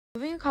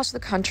Moving across the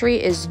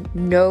country is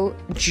no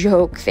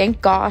joke.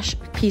 Thank gosh,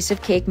 Piece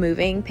of Cake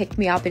Moving picked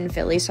me up in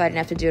Philly so I didn't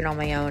have to do it on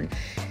my own.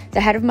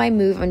 The head of my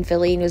move in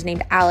Philly was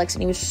named Alex,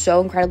 and he was so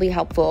incredibly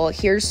helpful.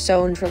 Here's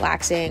Sones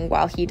relaxing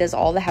while he does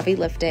all the heavy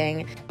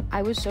lifting.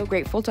 I was so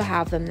grateful to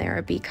have them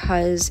there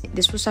because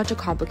this was such a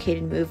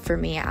complicated move for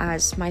me,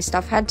 as my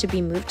stuff had to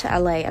be moved to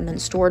LA and then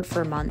stored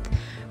for a month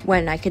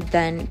when I could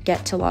then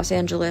get to Los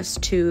Angeles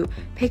to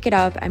pick it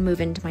up and move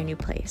into my new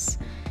place.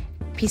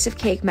 Piece of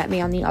Cake met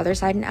me on the other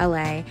side in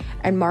LA,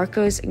 and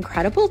Marko's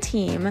incredible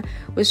team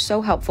was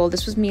so helpful.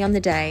 This was me on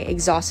the day,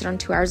 exhausted on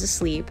 2 hours of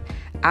sleep,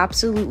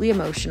 absolutely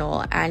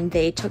emotional, and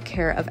they took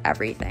care of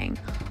everything.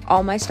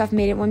 All my stuff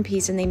made it one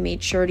piece, and they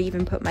made sure to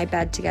even put my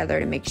bed together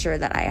to make sure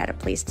that I had a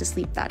place to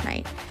sleep that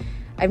night.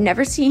 I've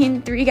never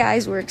seen 3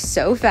 guys work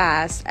so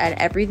fast, and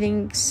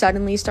everything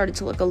suddenly started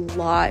to look a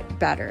lot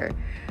better.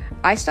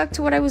 I stuck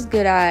to what I was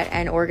good at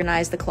and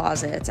organized the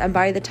closets, and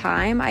by the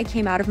time I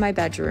came out of my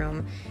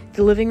bedroom,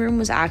 the living room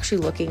was actually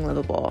looking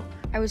livable.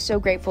 I was so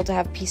grateful to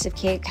have Piece of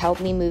Cake help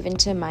me move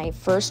into my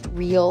first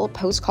real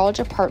post-college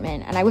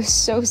apartment, and I was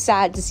so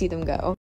sad to see them go.